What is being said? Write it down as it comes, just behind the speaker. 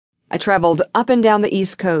I traveled up and down the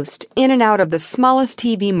East Coast, in and out of the smallest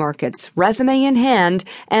TV markets, resume in hand,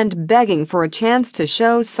 and begging for a chance to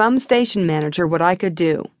show some station manager what I could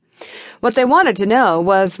do. What they wanted to know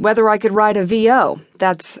was whether I could write a VO,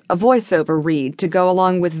 that's a voiceover read to go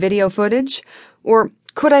along with video footage, or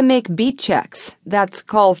could I make beat checks, that's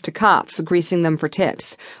calls to cops, greasing them for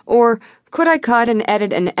tips, or could I cut and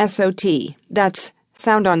edit an SOT, that's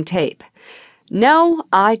sound on tape. No,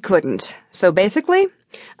 I couldn't. So basically,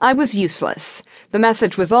 I was useless. The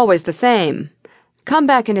message was always the same. Come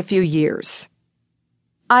back in a few years.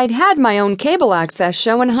 I'd had my own cable access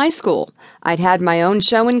show in high school. I'd had my own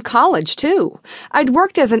show in college, too. I'd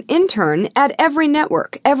worked as an intern at every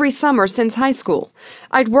network every summer since high school.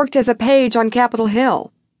 I'd worked as a page on Capitol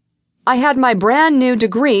Hill. I had my brand new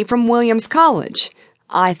degree from Williams College.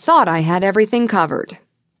 I thought I had everything covered.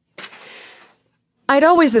 I'd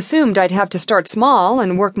always assumed I'd have to start small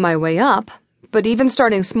and work my way up. But even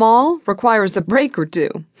starting small requires a break or two.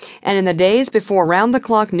 And in the days before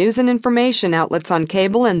round-the-clock news and information outlets on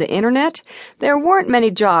cable and the internet, there weren't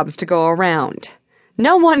many jobs to go around.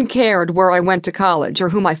 No one cared where I went to college or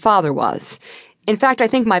who my father was. In fact, I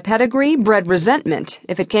think my pedigree bred resentment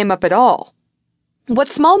if it came up at all. What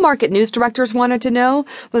small market news directors wanted to know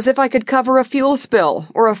was if I could cover a fuel spill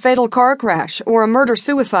or a fatal car crash or a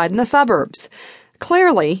murder-suicide in the suburbs.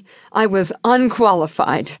 Clearly, I was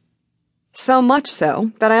unqualified. So much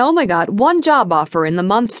so that I only got one job offer in the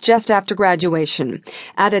months just after graduation,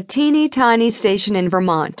 at a teeny-tiny station in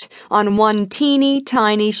Vermont, on one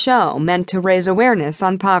teeny-tiny show meant to raise awareness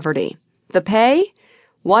on poverty. The pay?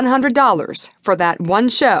 $100 for that one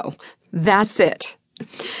show. That's it.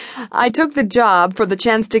 I took the job for the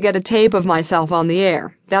chance to get a tape of myself on the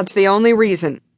air. That's the only reason.